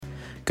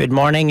Good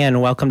morning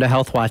and welcome to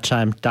Health Watch.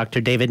 I'm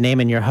Dr. David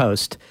Naiman, your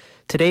host.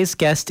 Today's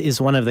guest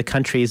is one of the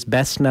country's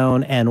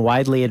best-known and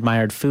widely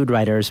admired food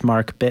writers,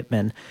 Mark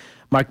Bittman.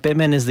 Mark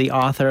Bittman is the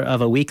author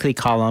of a weekly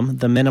column,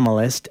 The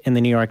Minimalist, in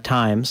the New York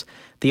Times,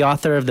 the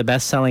author of the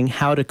best-selling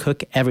How to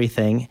Cook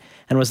Everything,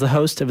 and was the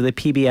host of the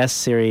PBS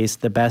series,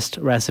 The Best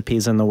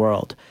Recipes in the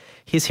World.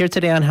 He's here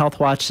today on Health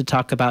Watch to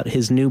talk about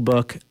his new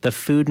book, The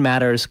Food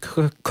Matters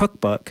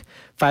Cookbook,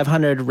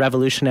 500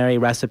 Revolutionary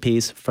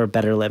Recipes for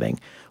Better Living.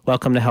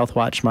 Welcome to Health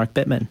Watch, Mark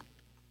Bittman.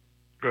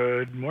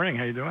 Good morning.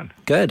 How you doing?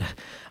 Good.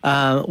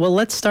 Well,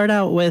 let's start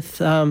out with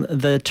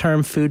the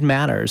term food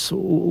matters.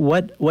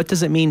 What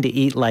does it mean to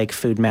eat like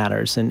food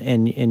matters,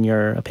 in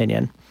your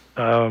opinion?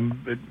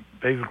 It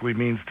basically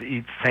means to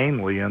eat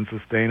sanely and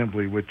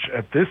sustainably, which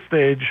at this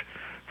stage,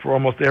 for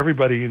almost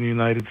everybody in the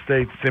United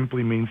States,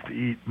 simply means to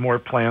eat more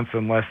plants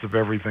and less of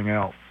everything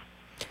else.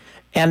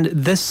 And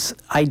this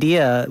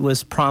idea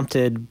was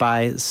prompted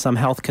by some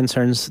health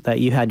concerns that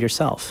you had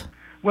yourself.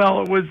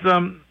 Well, it was,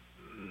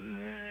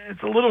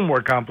 it's a little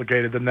more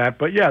complicated than that,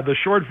 but yeah, the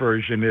short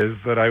version is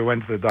that I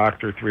went to the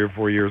doctor 3 or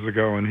 4 years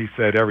ago and he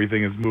said,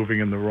 everything is moving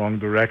in the wrong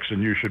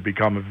direction, you should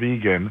become a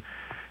vegan.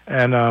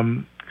 And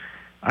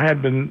I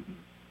had been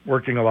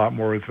working a lot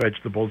more with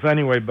vegetables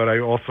anyway, but I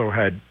also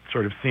had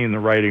sort of seen the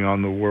writing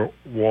on the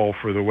wall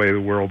for the way the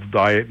world's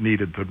diet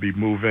needed to be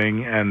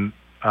moving and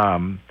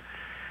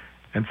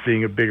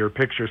seeing a bigger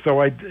picture. So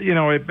I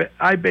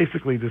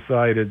basically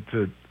decided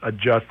to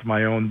adjust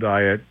my own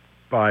diet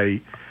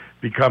by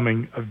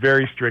becoming a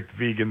very strict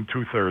vegan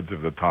 2/3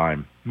 of the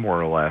time,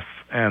 more or less.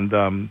 And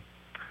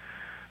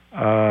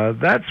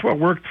that's what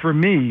worked for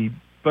me,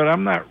 but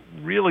I'm not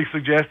really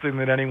suggesting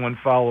that anyone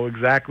follow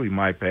exactly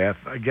my path.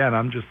 Again,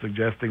 I'm just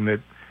suggesting that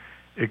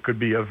it could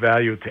be of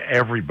value to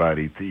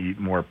everybody to eat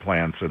more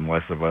plants and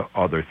less of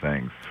other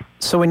things.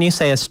 So when you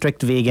say a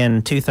strict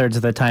vegan 2/3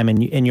 of the time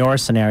in your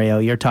scenario,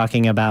 you're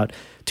talking about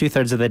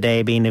 2/3 of the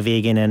day being a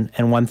vegan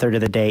and 1/3 of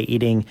the day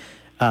eating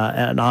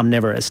an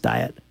omnivorous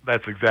diet.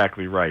 That's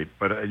exactly right.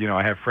 But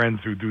I have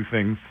friends who do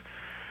things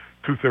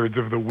 2/3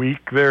 of the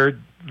week they're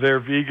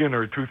vegan,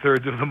 or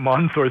 2/3 of the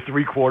month, or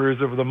 3/4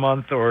 of the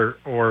month,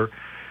 or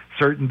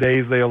certain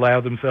days they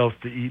allow themselves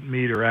to eat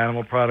meat or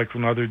animal products,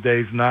 and other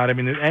days not. I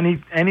mean,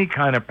 any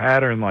kind of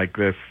pattern like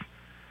this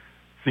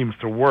seems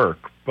to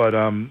work. But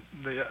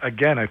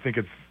again, I think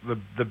it's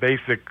the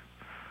basic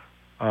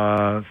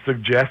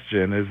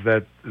suggestion is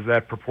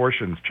that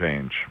proportions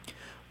change.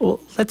 Well,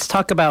 let's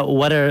talk about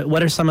what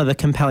are some of the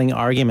compelling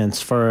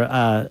arguments for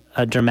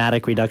a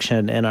dramatic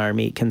reduction in our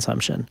meat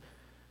consumption.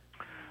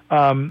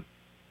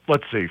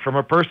 Let's see. From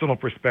a personal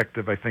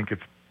perspective, I think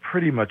it's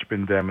pretty much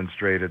been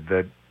demonstrated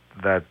that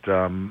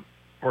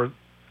or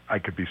I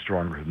could be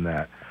stronger than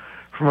that.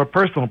 From a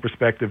personal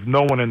perspective,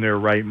 no one in their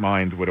right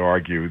mind would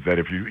argue that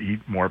if you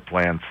eat more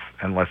plants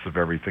and less of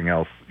everything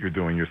else, you're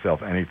doing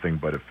yourself anything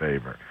but a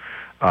favor.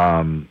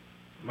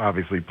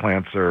 Obviously,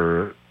 plants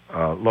are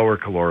lower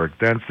caloric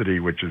density,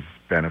 which is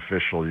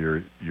beneficial.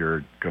 You're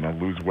going to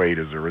lose weight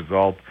as a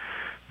result.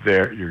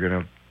 You're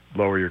going to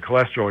lower your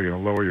cholesterol. You're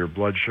going to lower your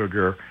blood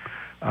sugar,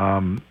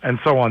 and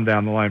so on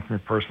down the line. From a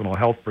personal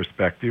health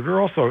perspective,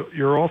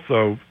 you're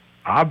also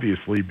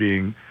obviously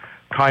being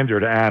kinder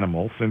to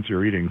animals since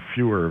you're eating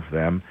fewer of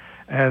them,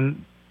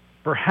 and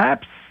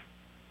perhaps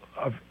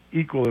of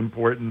equal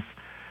importance,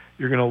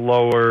 you're going to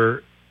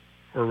lower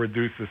or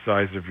reduce the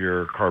size of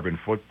your carbon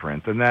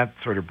footprint. And that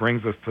sort of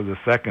brings us to the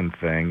second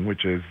thing,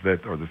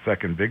 the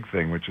second big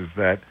thing, which is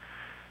that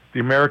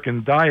the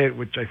American diet,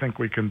 which I think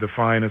we can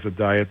define as a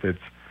diet that's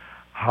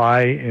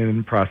high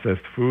in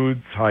processed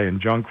foods, high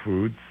in junk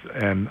foods,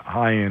 and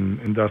high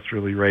in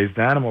industrially raised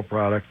animal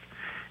products,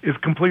 is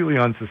completely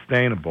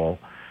unsustainable.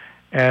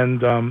 And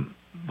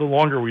the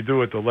longer we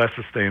do it, the less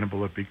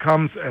sustainable it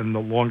becomes, and the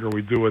longer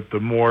we do it, the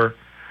more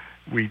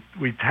we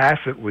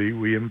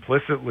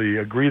implicitly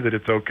agree that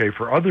it's okay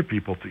for other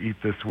people to eat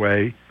this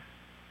way,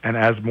 and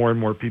as more and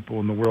more people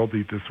in the world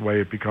eat this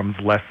way, it becomes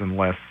less and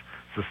less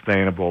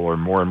sustainable, or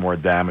more and more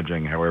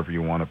damaging, however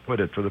you want to put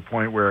it, to the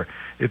point where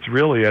it's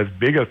really as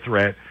big a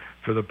threat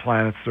for the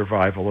planet's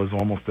survival as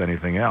almost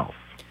anything else.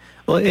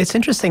 Well, it's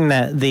interesting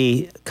that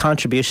the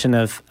contribution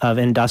of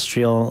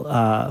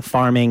industrial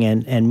farming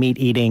and meat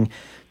eating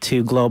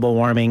to global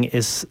warming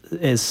is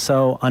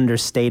so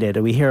understated.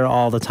 We hear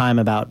all the time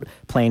about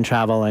plane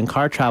travel and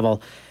car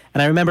travel,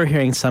 and I remember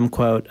hearing some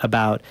quote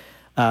about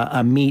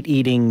a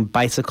meat-eating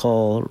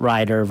bicycle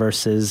rider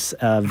versus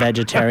a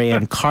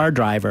vegetarian car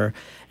driver,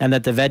 and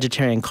that the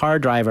vegetarian car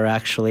driver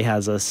actually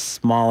has a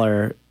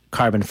smaller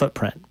carbon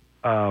footprint.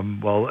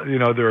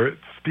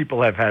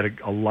 People have had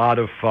a lot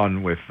of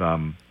fun with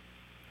those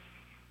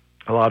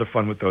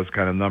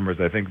kind of numbers.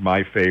 I think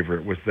my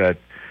favorite was that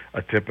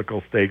a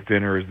typical steak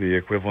dinner is the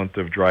equivalent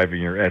of driving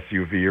your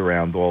SUV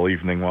around all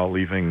evening while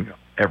leaving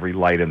every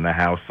light in the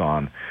house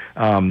on.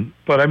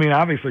 But I mean,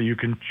 obviously, you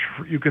can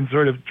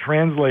sort of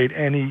translate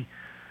any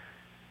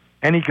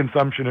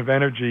consumption of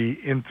energy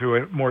into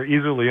a more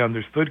easily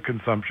understood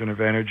consumption of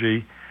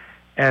energy,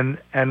 and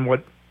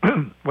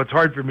what's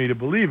hard for me to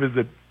believe is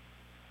that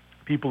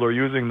people are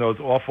using those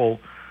awful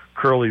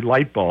curly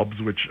light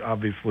bulbs, which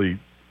obviously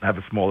have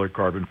a smaller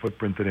carbon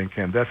footprint than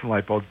incandescent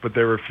light bulbs, but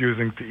they're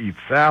refusing to eat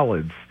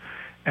salads.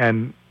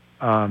 And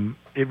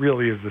it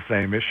really is the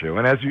same issue.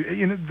 And as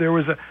there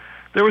was a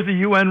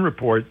UN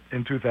report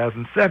in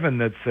 2007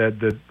 that said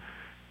that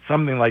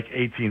something like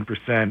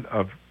 18%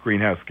 of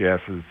greenhouse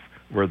gases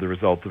were the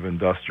result of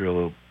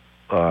industrial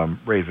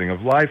raising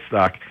of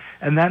livestock,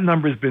 and that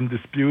number has been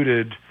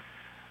disputed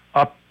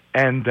up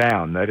and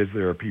down. That is,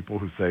 there are people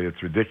who say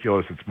it's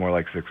ridiculous, it's more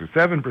like 6 or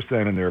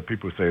 7%, and there are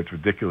people who say it's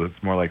ridiculous,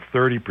 it's more like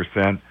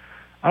 30%.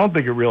 I don't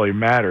think it really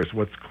matters.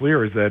 What's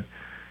clear is that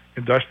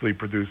industrially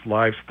produced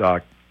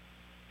livestock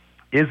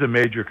is a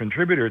major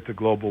contributor to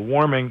global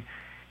warming,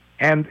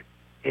 and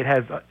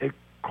it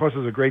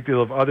causes a great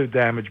deal of other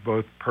damage,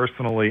 both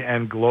personally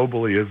and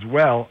globally as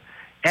well,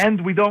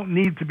 and we don't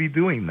need to be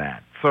doing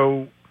that.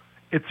 So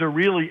it's a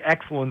really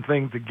excellent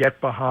thing to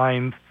get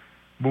behind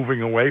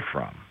moving away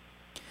from.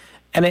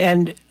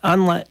 And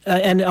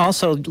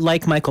also,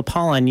 like Michael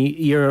Pollan,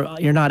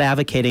 you're not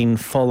advocating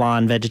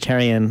full-on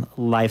vegetarian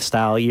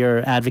lifestyle.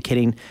 You're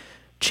advocating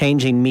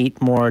changing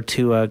meat more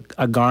to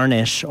a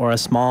garnish or a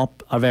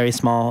very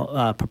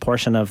small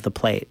proportion of the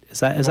plate.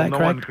 Is that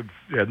correct?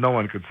 No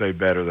one could say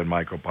better than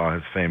Michael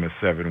Pollan's famous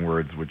 7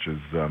 words, which is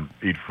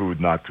eat food,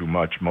 not too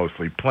much,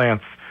 mostly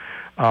plants.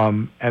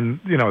 And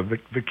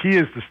the key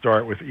is to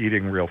start with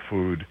eating real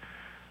food.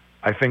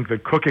 I think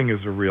that cooking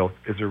is a real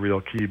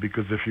key,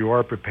 because if you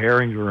are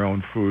preparing your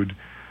own food,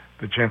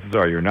 the chances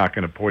are you're not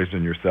going to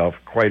poison yourself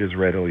quite as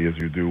readily as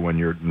you do when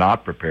you're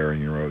not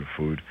preparing your own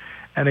food.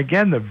 And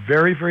again, the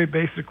very, very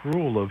basic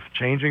rule of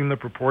changing the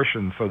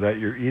proportion so that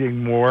you're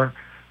eating more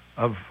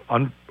of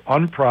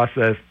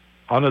unprocessed,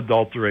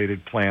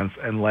 unadulterated plants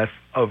and less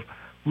of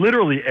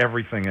literally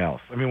everything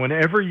else. I mean,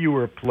 whenever you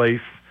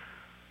replace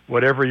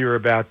whatever you're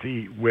about to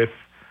eat with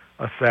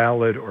a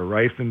salad or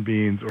rice and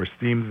beans or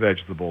steamed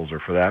vegetables, or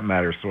for that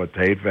matter,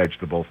 sauteed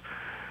vegetables,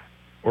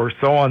 or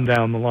so on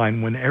down the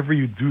line, whenever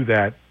you do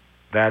that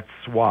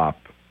swap,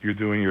 you're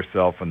doing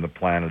yourself and the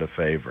planet a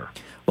favor.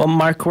 Well,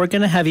 Mark, we're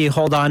going to have you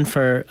hold on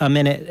for a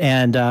minute,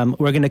 and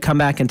we're going to come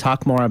back and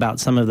talk more about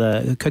some of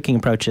the cooking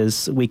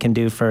approaches we can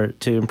do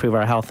to improve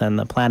our health and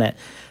the planet.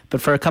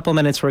 But for a couple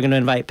minutes, we're going to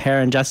invite Per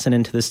and Justin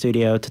into the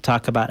studio to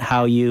talk about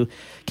how you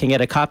can get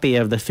a copy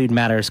of the Food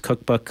Matters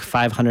Cookbook,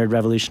 500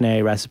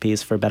 Revolutionary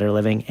Recipes for Better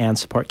Living, and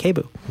support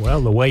KBOO. Well,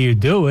 the way you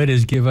do it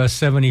is give us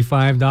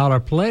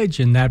 $75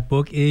 pledge, and that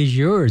book is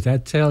yours.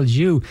 That tells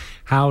you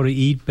how to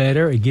eat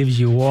better. It gives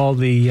you all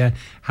the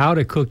how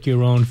to cook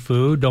your own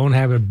food. Don't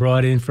have it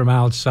brought in from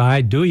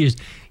outside. Don't let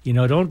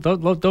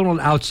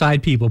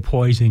outside people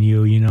poison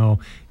you.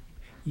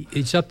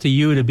 It's up to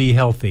you to be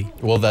healthy.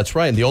 Well, that's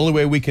right. And the only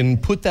way we can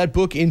put that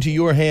book into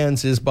your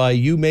hands is by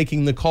you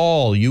making the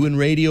call. You in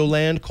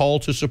Radioland, call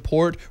to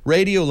support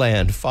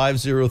Radioland,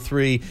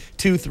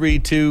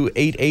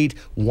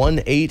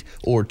 503-232-8818,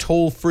 or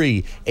toll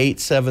free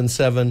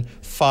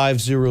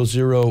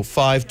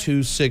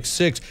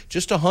 877-500-5266.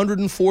 Just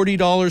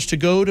 $140 to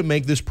go to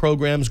make this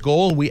program's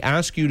goal, and we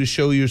ask you to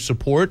show your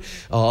support.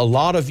 A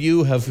lot of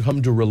you have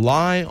come to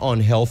rely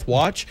on Health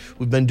Watch.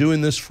 We've been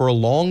doing this for a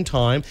long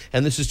time,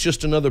 and this is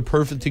just another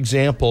perfect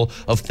example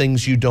of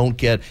things you don't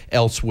get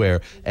elsewhere.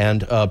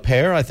 And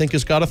Per, I think,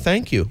 has got to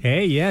thank you.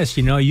 Hey, yes,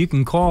 you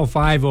can call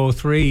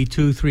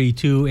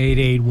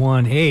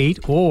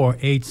 503-232-8818 or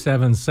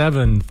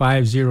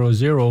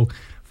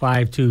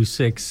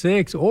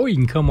 877-500-5266, or you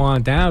can come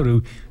on down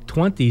to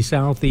 20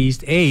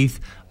 Southeast 8th,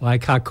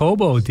 like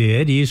Jacobo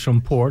did. He's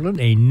from Portland,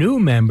 a new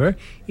member.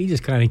 He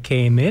just kind of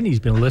came in. He's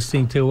been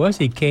listening to us.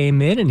 He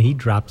came in and he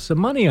dropped some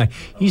money on.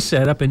 He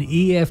set up an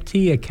EFT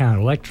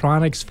account,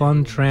 Electronics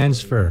Fund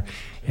Transfer.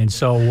 And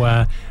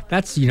so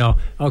that's,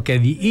 okay,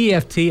 the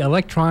EFT,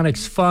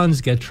 electronics funds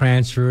get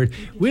transferred.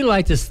 We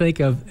like to think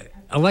of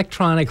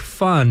electronic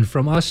fund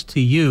from us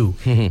to you,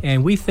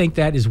 and we think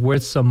that is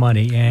worth some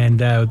money, and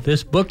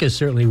this book is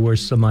certainly worth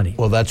some money.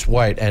 Well, that's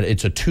right, and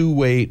it's a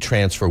two-way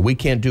transfer. We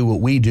can't do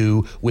what we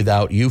do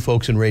without you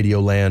folks in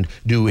Radioland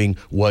doing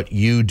what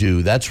you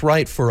do. That's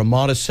right, for a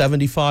modest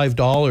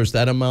 $75,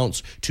 that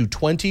amounts to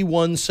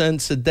 21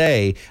 cents a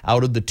day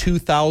out of the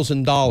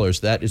 $2,000.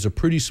 That is a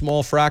pretty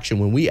small fraction.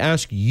 When we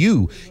ask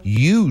you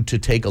to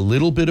take a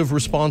little bit of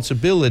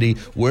responsibility,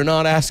 we're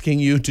not asking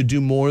you to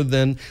do more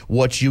than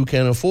what you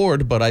can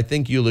afford, but I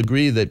think you'll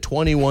agree that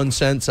 21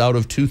 cents out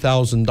of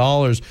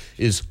 $2,000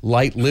 is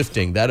light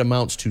lifting. That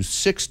amounts to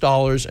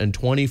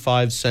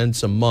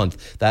 $6.25 a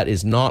month. That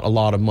is not a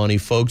lot of money,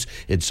 folks.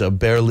 It's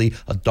barely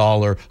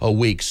 $1 a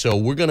week. So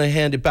we're going to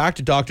hand it back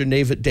to Dr.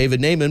 David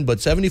Naiman, but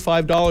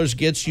 $75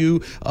 gets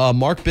you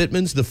Mark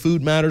Bittman's The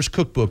Food Matters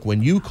Cookbook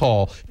when you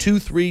call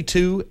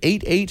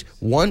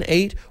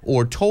 232-8818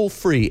 or toll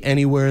free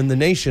anywhere in the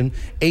nation,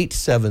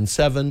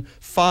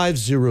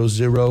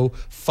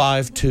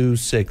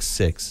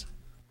 877-500-5266.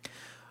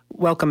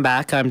 Welcome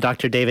back. I'm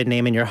Dr. David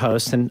Naiman, your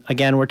host. And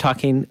again, we're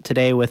talking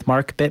today with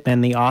Mark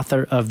Bittman, the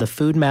author of the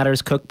Food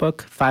Matters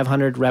Cookbook,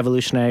 500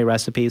 Revolutionary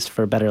Recipes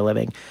for Better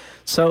Living.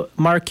 So,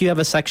 Mark, you have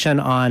a section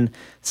on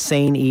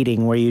sane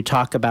eating where you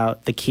talk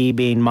about the key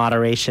being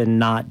moderation,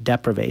 not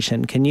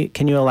deprivation. Can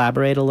you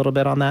elaborate a little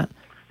bit on that?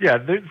 Yeah,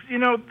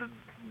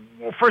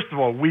 well, first of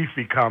all, we've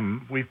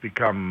become.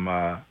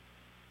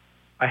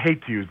 I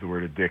hate to use the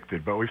word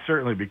addicted, but we've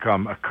certainly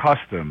become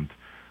accustomed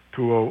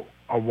to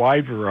a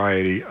wide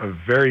variety of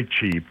very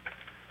cheap,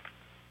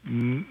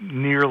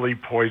 nearly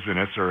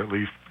poisonous, or at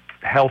least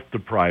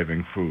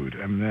health-depriving food.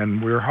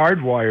 And we're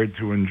hardwired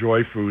to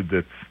enjoy food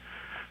that's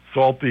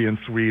salty and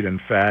sweet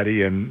and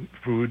fatty, and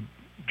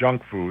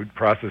junk food,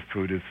 processed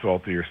food is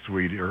saltier,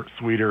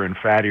 sweeter and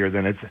fattier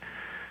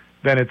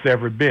than it's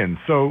ever been.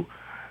 So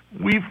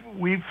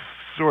we've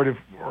sort of,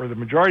 or the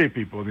majority of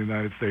people in the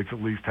United States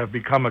at least, have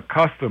become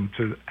accustomed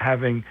to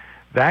having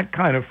that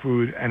kind of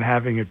food and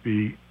having it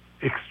be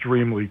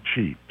extremely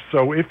cheap.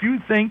 So if you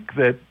think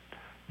that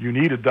you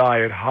need a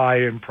diet high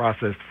in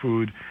processed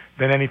food,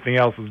 then anything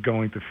else is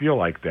going to feel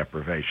like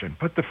deprivation.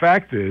 But the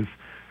fact is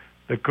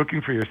that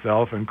cooking for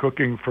yourself and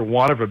cooking, for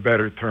want of a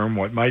better term,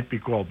 what might be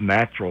called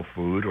natural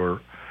food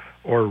or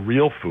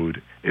real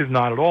food, is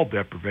not at all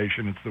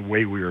deprivation. It's the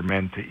way we are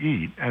meant to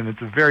eat. And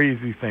it's a very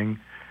easy thing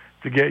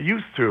to get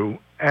used to.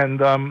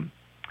 And,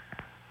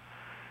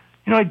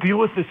 I deal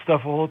with this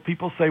stuff. Well,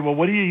 people say, well,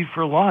 what do you eat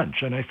for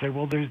lunch? And I say,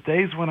 well, there's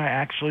days when I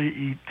actually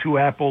eat 2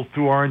 apples,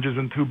 2 oranges,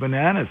 and 2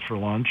 bananas for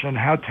lunch. And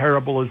how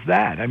terrible is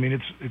that? I mean,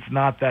 it's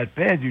not that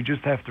bad. You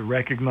just have to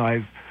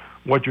recognize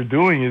what you're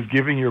doing is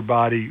giving your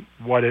body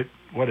what it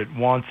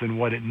wants and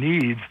what it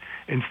needs,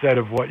 instead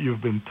of what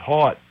you've been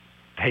taught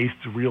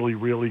tastes really,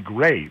 really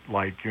great,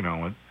 like,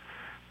 a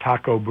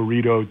taco,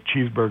 burrito,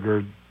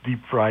 cheeseburger,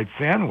 deep-fried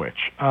sandwich.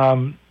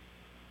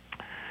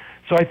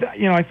 So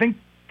I think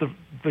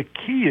the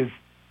key is,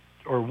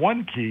 or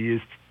one key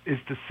is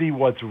to see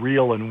what's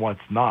real and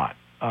what's not,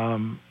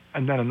 and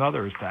then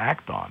another is to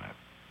act on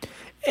it.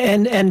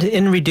 And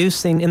in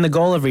the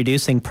goal of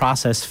reducing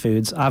processed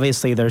foods,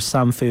 obviously there's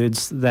some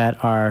foods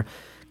that are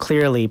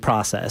clearly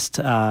processed,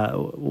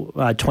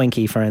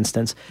 Twinkie, for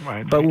instance.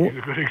 Right, but Twinkie's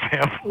a good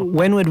example.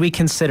 When would we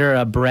consider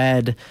a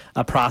bread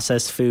a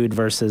processed food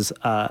versus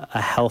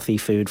a healthy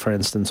food, for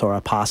instance, or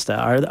a pasta?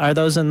 Are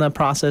those in the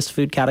processed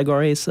food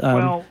categories?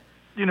 Well,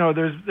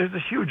 there's a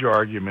huge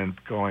argument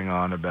going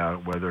on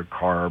about whether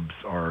carbs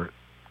are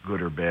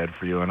good or bad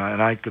for you, and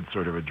I could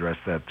sort of address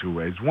that 2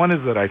 ways. One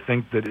is that I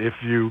think that if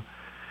you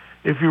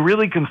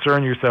really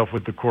concern yourself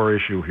with the core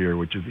issue here,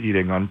 which is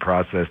eating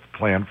unprocessed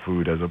plant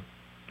food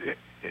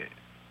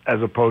as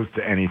opposed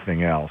to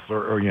anything else,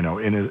 or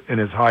in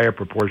as high a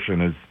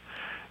proportion as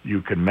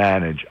you can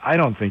manage, I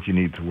don't think you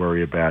need to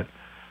worry about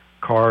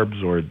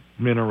carbs or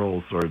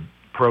minerals or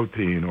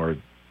protein or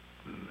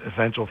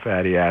essential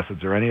fatty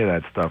acids or any of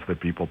that stuff that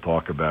people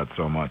talk about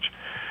so much.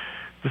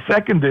 The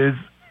second is,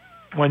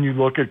 when you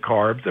look at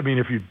carbs, I mean,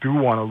 if you do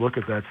want to look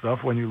at that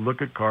stuff, when you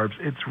look at carbs,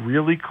 it's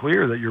really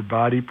clear that your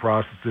body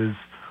processes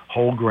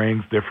whole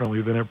grains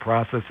differently than it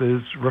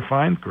processes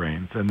refined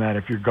grains, and that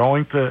if you're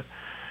going to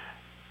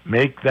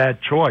make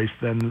that choice,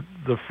 then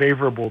the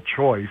favorable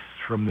choice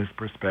from this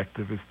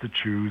perspective is to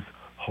choose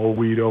whole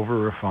wheat over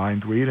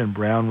refined wheat and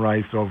brown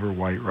rice over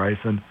white rice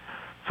and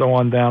so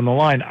on down the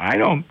line. I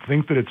don't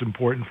think that it's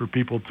important for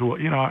people to,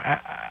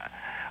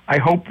 I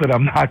hope that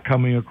I'm not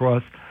coming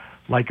across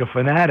like a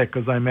fanatic,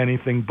 because I'm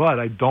anything but.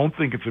 I don't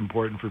think it's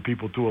important for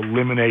people to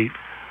eliminate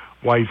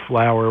white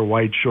flour,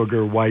 white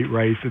sugar, white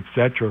rice,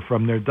 etc.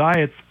 from their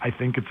diets. I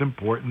think it's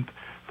important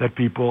that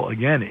people,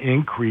 again,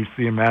 increase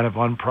the amount of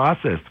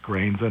unprocessed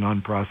grains and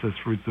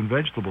unprocessed fruits and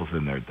vegetables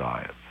in their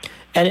diets.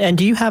 And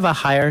do you have a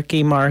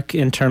hierarchy, Mark,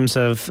 in terms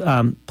of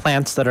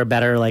plants that are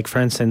better, like, for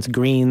instance,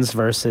 greens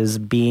versus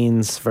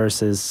beans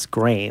versus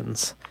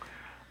grains?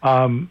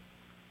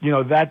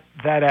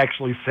 That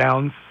actually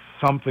sounds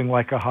something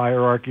like a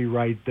hierarchy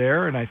right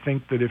there. And I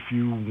think that if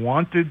you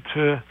wanted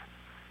to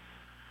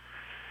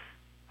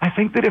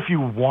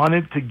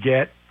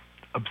get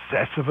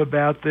obsessive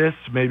about this,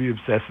 maybe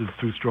obsessive is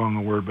too strong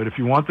a word, but if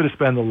you wanted to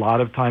spend a lot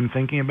of time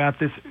thinking about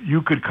this,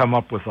 you could come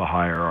up with a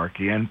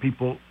hierarchy, and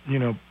people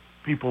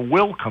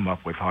will come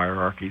up with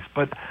hierarchies.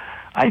 But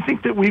I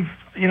think that we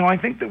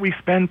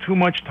spend too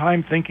much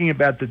time thinking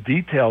about the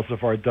details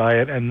of our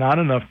diet and not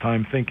enough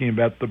time thinking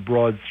about the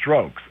broad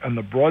strokes. And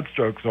the broad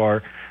strokes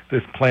are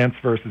this plants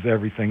versus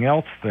everything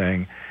else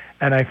thing.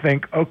 And I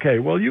think, okay,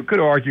 well, you could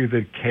argue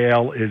that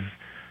kale is,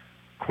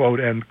 quote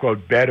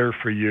unquote, better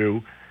for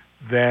you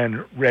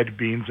than red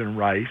beans and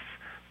rice,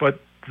 but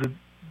the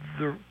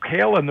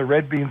kale and the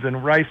red beans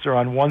and rice are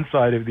on one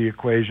side of the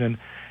equation,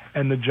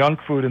 and the junk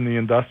food and the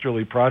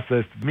industrially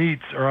processed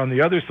meats are on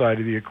the other side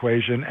of the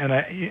equation. And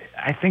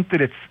I think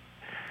that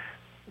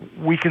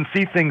we can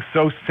see things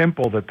so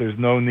simple that there's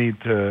no need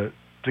to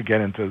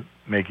get into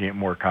making it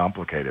more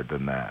complicated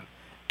than that.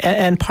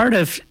 And part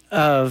of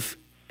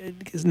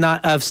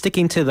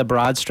sticking to the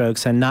broad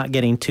strokes and not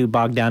getting too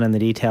bogged down in the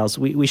details,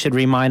 we should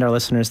remind our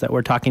listeners that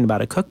we're talking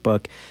about a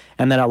cookbook,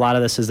 and that a lot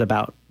of this is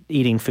about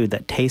eating food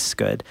that tastes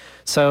good.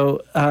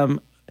 So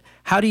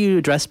how do you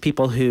address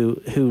people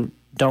who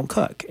don't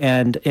cook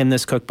and in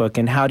this cookbook,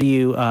 and how do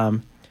you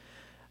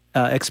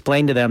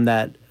explain to them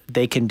that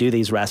they can do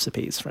these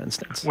recipes, for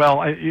instance? Well,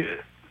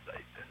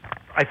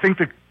 I think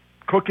that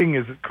cooking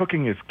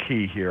is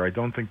key here. I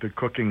don't think that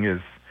cooking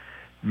is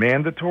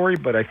mandatory,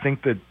 but I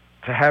think that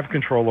to have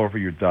control over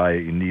your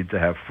diet, you need to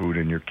have food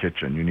in your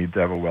kitchen. You need to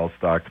have a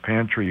well-stocked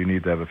pantry. You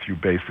need to have a few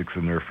basics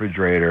in the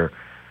refrigerator.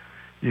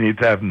 You need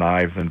to have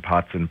knives and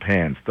pots and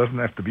pans. Doesn't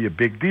have to be a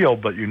big deal,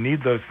 but you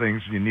need those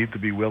things. You need to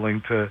be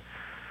willing to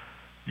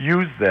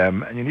use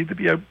them, and you need to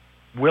be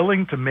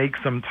willing to make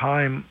some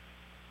time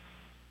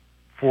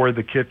for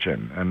the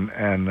kitchen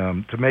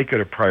and to make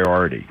it a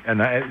priority.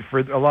 And for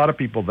a lot of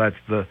people, that's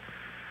the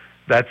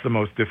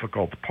most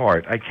difficult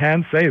part. I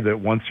can say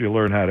that once you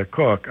learn how to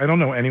cook, I don't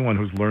know anyone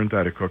who's learned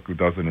how to cook who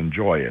doesn't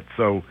enjoy it.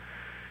 So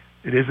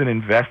it is an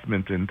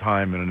investment in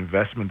time and an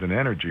investment in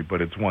energy,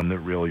 but it's one that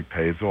really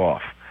pays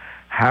off.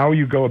 How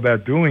you go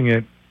about doing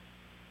it,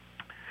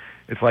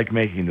 it's like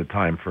making the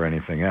time for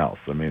anything else.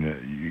 I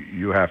mean,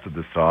 you have to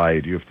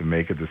decide, you have to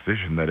make a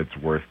decision that it's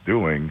worth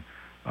doing,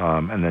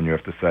 and then you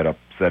have to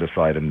set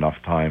aside enough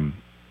time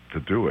to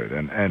do it.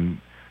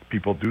 And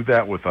people do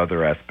that with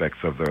other aspects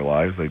of their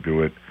lives. They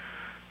do it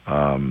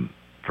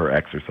for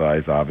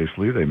exercise,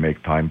 obviously. They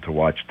make time to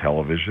watch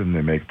television.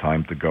 They make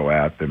time to go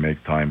out. They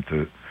make time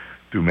to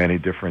do many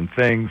different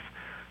things.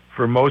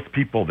 For most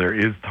people, there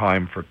is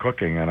time for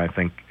cooking, and I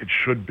think it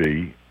should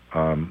be,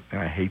 and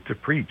I hate to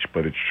preach,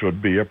 but it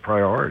should be a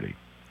priority.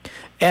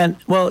 And,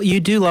 well, you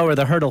do lower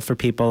the hurdle for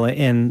people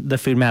in the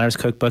Food Matters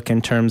Cookbook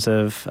in terms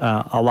of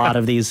a lot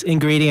of these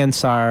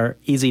ingredients are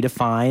easy to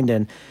find,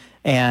 and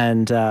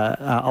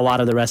a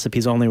lot of the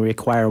recipes only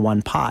require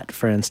one pot,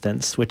 for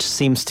instance, which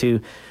seems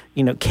to,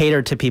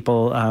 cater to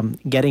people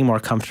getting more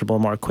comfortable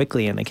more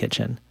quickly in the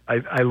kitchen.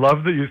 I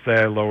love that you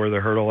say I lower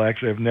the hurdle.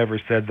 Actually, I've never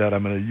said that.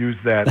 I'm going to use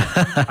that.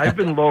 I've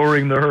been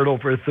lowering the hurdle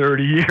for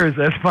 30 years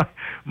as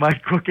my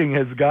cooking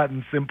has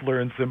gotten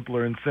simpler and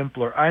simpler and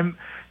simpler. I'm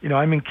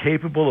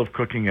incapable of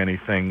cooking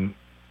anything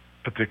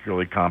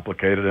particularly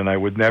complicated, and I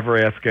would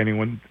never ask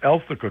anyone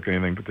else to cook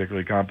anything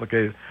particularly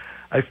complicated.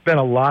 I spent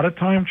a lot of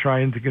time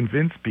trying to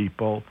convince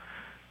people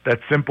that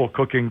simple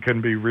cooking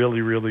can be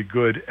really, really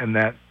good, and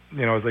that,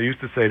 as I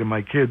used to say to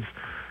my kids,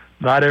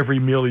 not every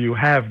meal you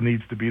have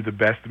needs to be the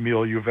best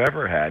meal you've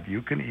ever had.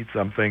 You can eat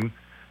something,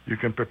 you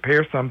can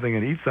prepare something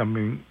and eat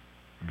something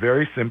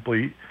very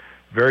simply,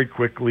 very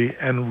quickly,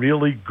 and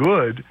really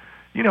good,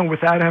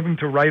 without having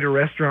to write a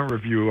restaurant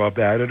review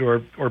about it or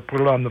put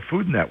it on the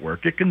Food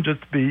Network. It can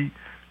just be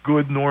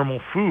good,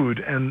 normal food.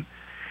 And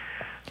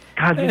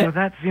God,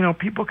 that's,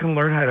 people can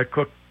learn how to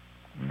cook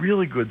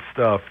really good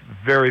stuff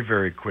very,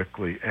 very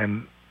quickly.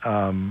 And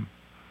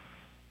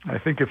I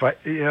think if I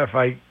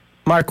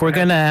Mark, we're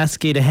going to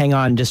ask you to hang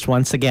on just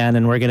once again,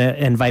 and we're going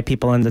to invite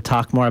people in to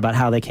talk more about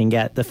how they can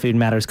get the Food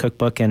Matters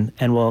Cookbook, and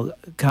we'll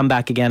come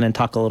back again and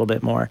talk a little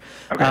bit more.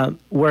 Okay.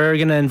 We're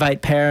going to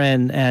invite Per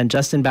and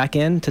Justin back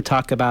in to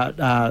talk about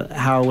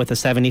how with a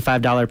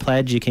 $75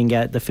 pledge you can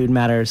get the Food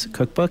Matters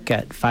Cookbook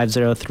at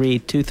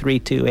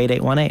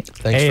 503-232-8818.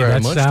 Thanks very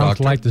much, that sounds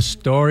Doctor. like the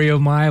story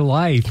of my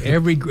life.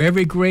 Every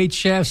great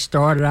chef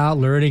started out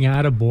learning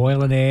how to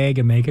boil an egg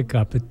and make a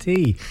cup of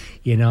tea.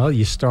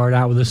 You start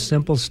out with the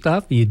simple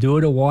stuff, and you do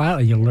it a while,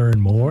 and you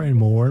learn more and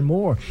more and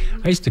more.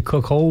 I used to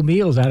cook whole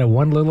meals out of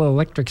one little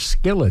electric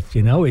skillet.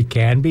 It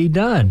can be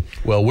done.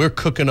 Well, we're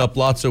cooking up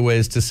lots of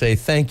ways to say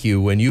thank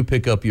you when you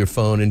pick up your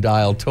phone and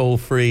dial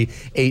toll-free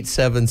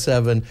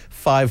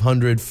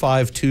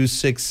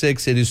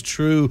 877-500-5266. It is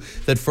true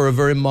that for a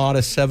very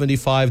modest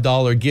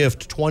 $75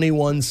 gift,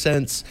 21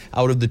 cents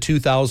out of the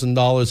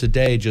 $2,000 a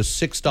day, just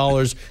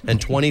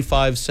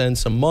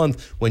 $6.25 a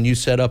month when you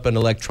set up an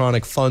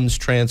electronic funds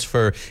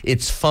transfer.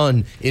 It's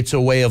fun. It's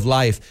a way of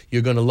life.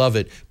 You're going to love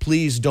it.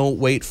 Please don't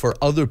wait for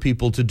other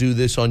people to do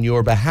this on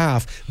your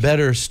behalf.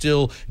 Better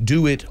still,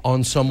 do it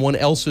on someone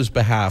else's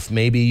behalf.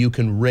 Maybe you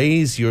can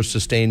raise your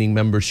sustaining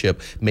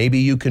membership. Maybe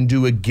you can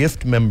do a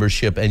gift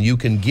membership, and you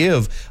can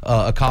give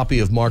a copy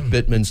of Mark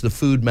Bittman's The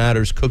Food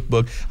Matters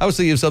Cookbook. I was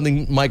thinking of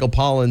something Michael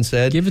Pollan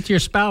said. Give it to your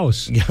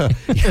spouse. Yeah,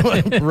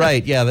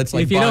 right. Yeah, that's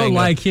like if you buying don't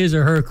like his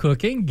or her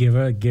cooking,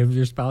 give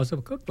your spouse a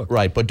cookbook.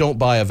 Right, but don't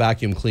buy a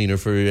vacuum cleaner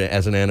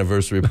as an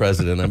anniversary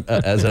present. No,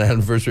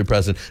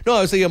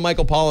 I was thinking of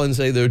Michael Pollan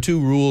say there are two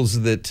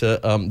rules that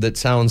that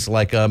sounds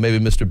like maybe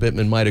Mr.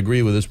 Bittman might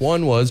agree with us.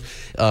 One was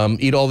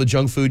eat all the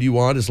junk food you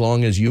want as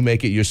long as you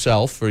make it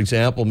yourself. For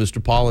example, Mr.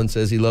 Pollan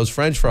says he loves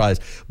French fries,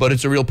 but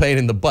it's a real pain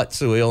in the butt,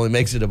 so he only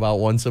makes it about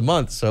once a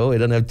month, so he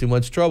doesn't have too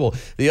much trouble.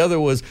 The other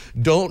was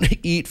don't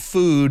eat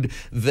food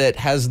that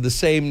has the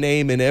same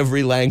name in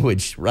every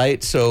language,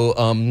 right? So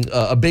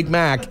a Big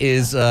Mac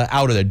is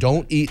out of there.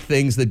 Don't eat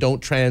things that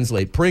don't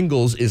translate.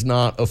 Pringles is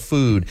not a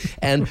food.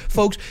 And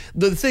folks,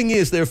 the thing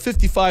is, there are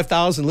 55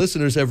 65,000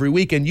 listeners every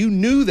week, and you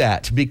knew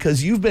that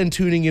because you've been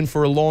tuning in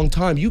for a long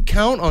time. You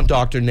count on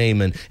Dr.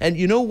 Naiman. And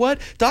you know what?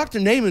 Dr.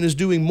 Naiman is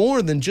doing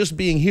more than just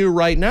being here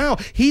right now.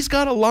 He's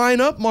got to line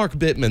up Mark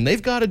Bittman.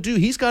 He's got to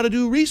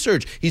do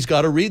research. He's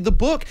got to read the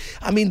book.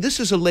 I mean, this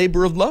is a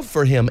labor of love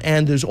for him,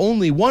 and there's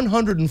only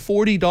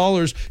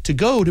 $140 to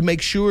go to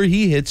make sure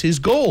he hits his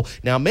goal.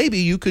 Now, maybe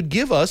you could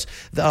give us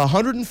the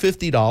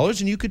 $150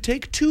 and you could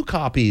take 2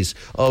 copies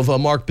of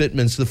Mark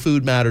Bittman's The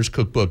Food Matters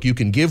Cookbook. You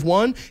can give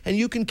one and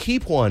you can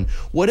keep one.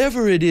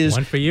 Whatever it is.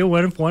 One for you,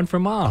 one for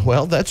Mom.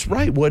 Well, that's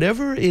right.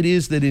 Whatever it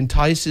is that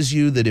entices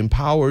you, that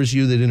empowers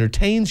you, that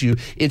entertains you,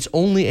 it's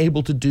only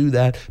able to do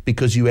that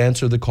because you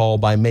answer the call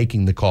by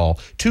making the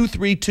call.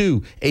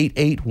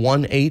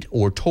 232-8818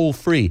 or toll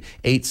free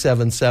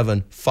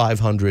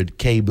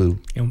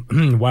 877-500-KBOO.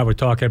 And while we're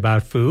talking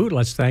about food,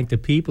 let's thank the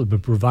people who've been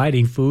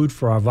providing food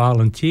for our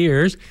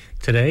volunteers.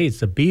 Today,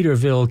 it's the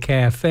Beaterville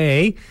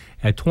Cafe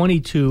at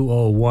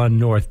 2201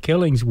 North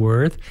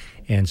Killingsworth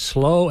and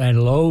Slow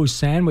and Low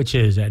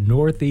Sandwiches at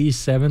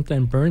Northeast 7th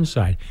and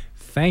Burnside.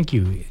 Thank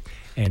you.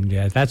 And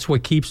that's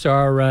what keeps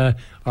our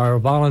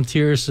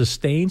volunteers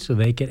sustained, so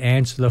they can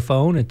answer the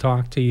phone and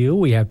talk to you.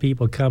 We have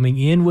people coming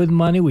in with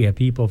money. We have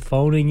people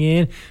phoning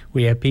in.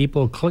 We have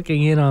people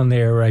clicking in on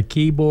their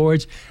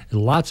keyboards.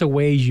 Lots of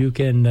ways you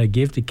can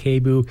give to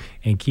KBOO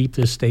and keep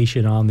this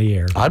station on the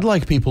air. I'd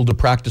like people to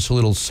practice a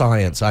little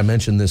science. I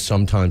mention this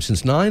sometimes.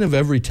 Since 9 of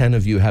every 10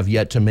 of you have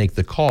yet to make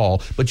the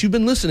call, but you've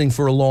been listening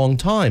for a long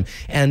time.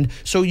 And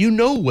so you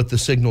know what the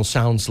signal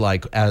sounds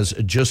like as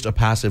just a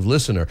passive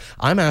listener.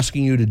 I'm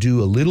asking you to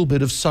do a little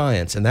bit of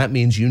science, and that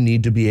means you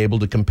need to be able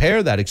to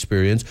compare that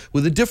experience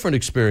with a different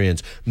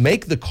experience.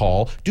 Make the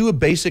call, do a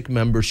basic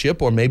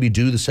membership, or maybe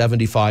do the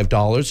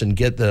 $75 and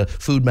get the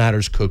Food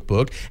Matters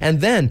Cookbook,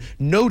 and then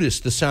notice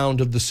the sound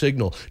of the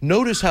signal.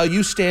 Notice how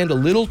you stand a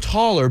little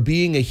taller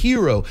being a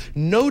hero.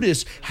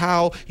 Notice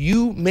how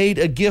you made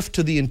a gift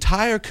to the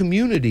entire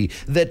community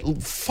that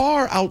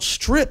far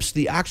outstrips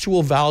the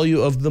actual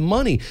value of the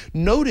money.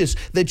 Notice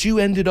that you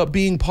ended up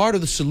being part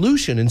of the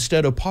solution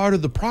instead of part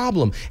of the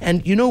problem.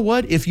 And you know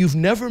what? If you've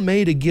never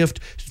made a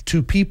gift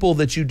to people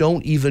that you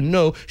don't even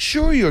know,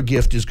 sure, your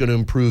gift is going to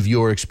improve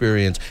your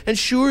experience. And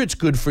sure, it's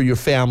good for your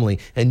family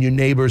and your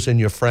neighbors and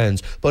your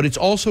friends, but it's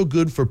also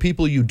good for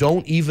people you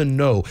don't even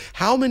know.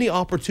 How many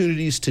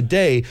opportunities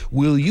today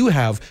will you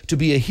have to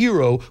be a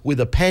hero with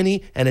a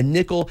penny and a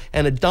nickel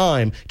and a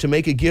dime to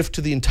make a gift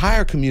to the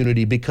entire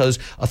community? Because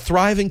a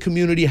thriving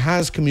community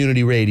has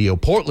community radio.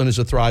 Portland is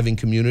a thriving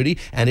community,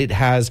 and it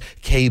has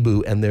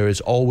KBOO, and there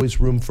is always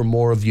room for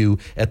more of you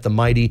at the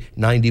mighty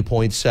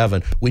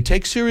 90.7. We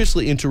take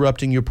seriously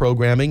interrupting your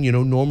programming. You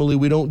know, normally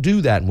we don't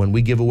do that. When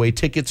we give away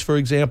tickets, for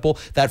example,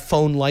 that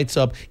phone lights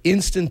up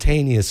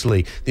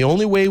instantaneously. The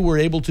only way we're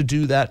able to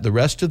do that the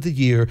rest of the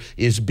year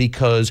is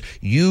because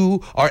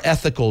you are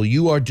ethical,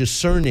 you are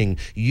discerning,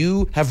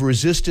 you have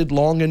resisted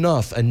long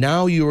enough, and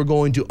now you are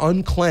going to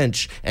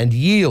unclench and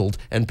yield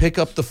and pick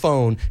up the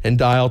phone and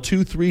dial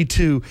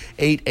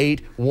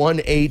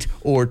 232-8818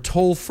 or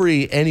toll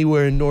free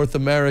anywhere in North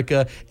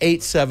America,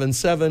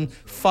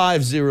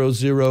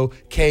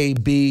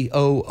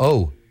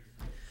 877-500-KBOO.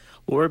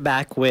 We're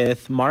back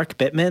with Mark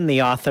Bittman,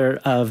 the author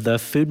of the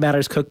Food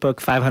Matters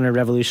Cookbook, 500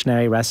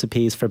 Revolutionary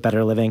Recipes for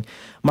Better Living.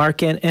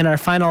 Mark, in our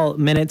final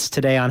minutes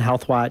today on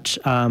Health Watch,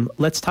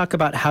 let's talk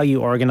about how you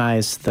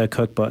organize the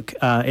cookbook.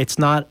 It's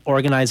not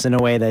organized in a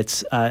way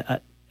that's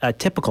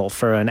typical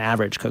for an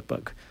average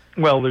cookbook.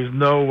 Well, there's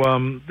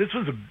no. This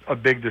was a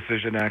big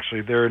decision,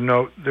 actually. There are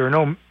no.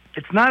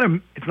 It's not a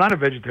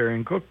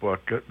vegetarian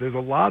cookbook. There's a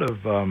lot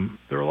of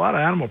there are a lot of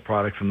animal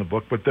products in the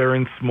book, but they're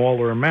in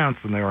smaller amounts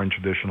than they are in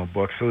traditional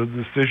books. So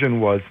the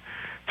decision was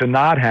to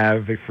not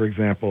have, for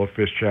example, a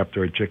fish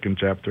chapter, a chicken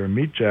chapter, a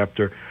meat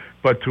chapter,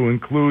 but to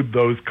include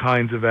those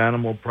kinds of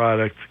animal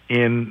products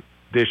in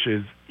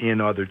dishes in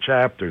other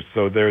chapters.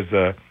 So there's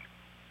a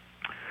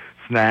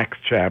snacks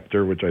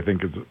chapter, which I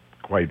think is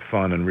quite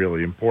fun and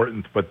really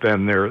important. But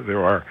then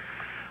there are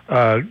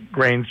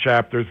grains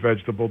chapters,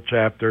 vegetable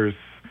chapters,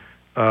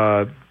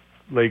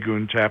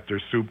 legume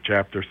chapter, soup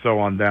chapter, so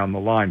on down the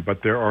line.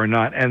 But there are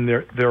not, and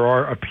there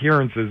are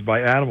appearances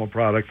by animal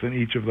products in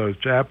each of those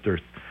chapters,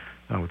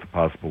 with the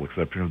possible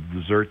exception of the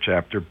dessert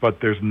chapter.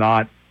 But there's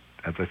not,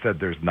 as I said,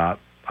 there's not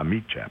a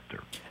meat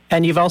chapter.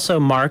 And you've also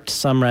marked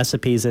some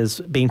recipes as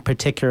being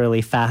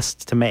particularly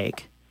fast to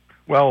make.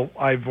 Well,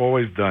 I've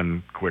always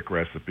done quick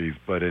recipes,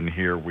 but in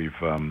here we've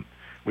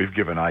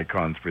given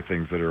icons for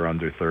things that are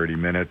under 30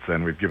 minutes,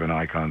 and we've given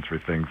icons for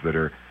things that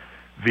are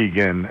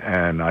vegan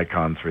and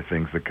icons for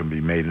things that can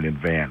be made in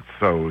advance.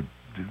 So,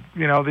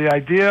 you know, the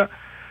idea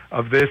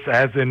of this,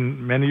 as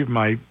in many of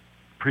my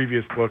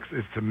previous books,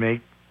 is to make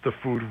the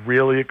food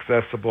really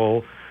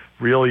accessible,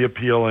 really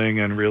appealing,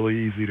 and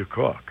really easy to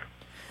cook.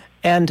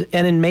 And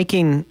in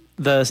making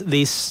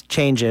these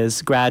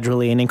changes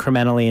gradually and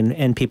incrementally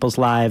in people's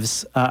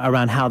lives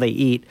around how they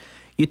eat,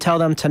 you tell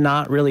them to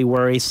not really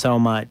worry so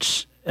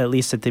much, at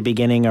least at the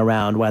beginning,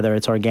 around whether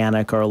it's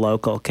organic or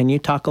local. Can you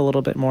talk a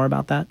little bit more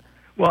about that?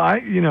 Well,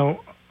 as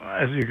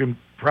you can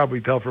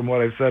probably tell from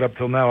what I've said up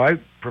till now, I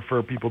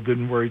prefer people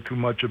didn't worry too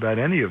much about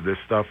any of this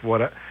stuff.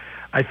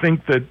 I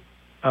think that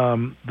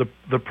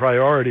the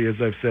priority, as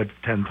I've said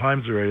 10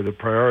 times already, the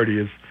priority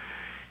is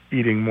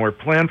eating more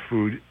plant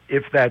food.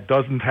 If that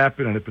doesn't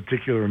happen in a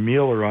particular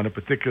meal or on a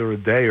particular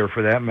day, or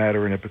for that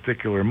matter in a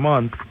particular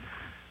month,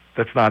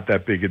 that's not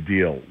that big a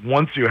deal.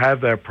 Once you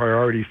have that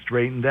priority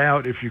straightened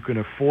out, if you can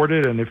afford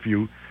it, and if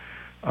you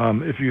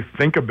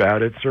think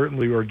about it,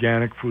 certainly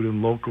organic food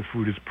and local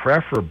food is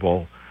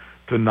preferable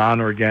to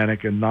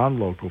non-organic and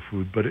non-local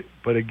food.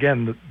 But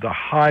again, the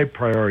high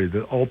priority,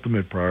 the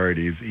ultimate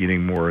priority, is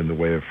eating more in the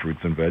way of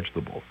fruits and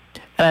vegetables.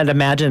 And I'd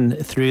imagine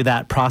through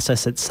that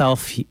process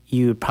itself,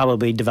 you would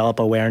probably develop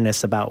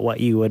awareness about what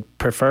you would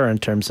prefer in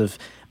terms of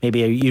maybe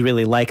you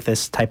really like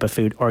this type of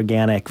food,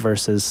 organic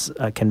versus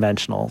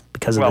conventional,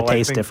 because of the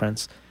taste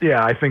difference.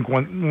 Yeah, I think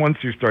once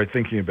you start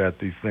thinking about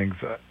these things,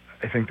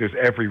 I think there's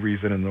every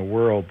reason in the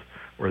world,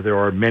 or there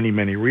are many,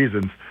 many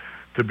reasons,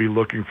 to be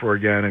looking for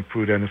organic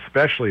food, and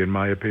especially, in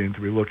my opinion,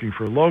 to be looking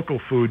for local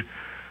food.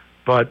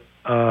 But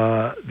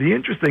the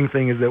interesting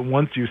thing is that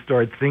once you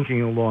start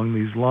thinking along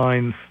these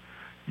lines,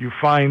 you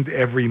find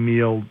every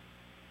meal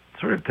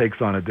sort of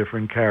takes on a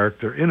different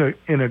character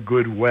in a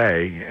good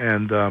way,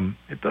 and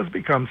it does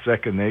become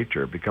second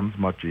nature. It becomes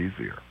much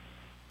easier.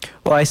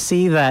 Well, I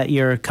see that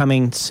you're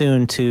coming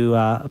soon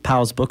to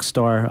Powell's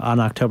Bookstore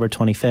on October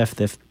 25th,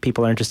 if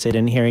people are interested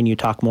in hearing you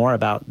talk more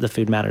about the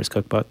Food Matters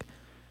Cookbook.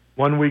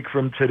 1 week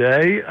from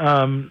today,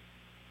 and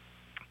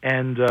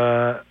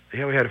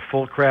we had a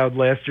full crowd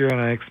last year,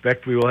 and I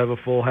expect we will have a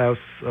full house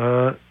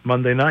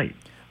Monday night.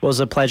 Well, it was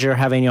a pleasure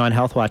having you on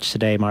Health Watch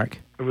today, Mark.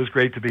 It was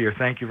great to be here.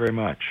 Thank you very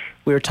much.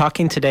 We were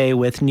talking today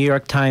with New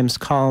York Times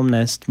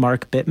columnist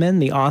Mark Bittman,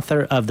 the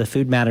author of the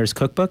Food Matters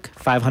Cookbook,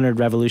 500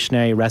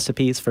 Revolutionary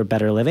Recipes for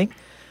Better Living.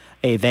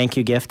 A thank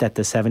you gift at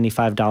the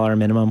 $75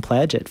 minimum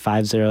pledge at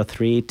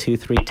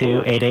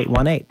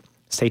 503-232-8818.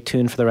 Stay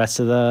tuned for the rest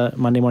of the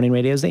Monday Morning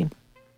Radio Zine.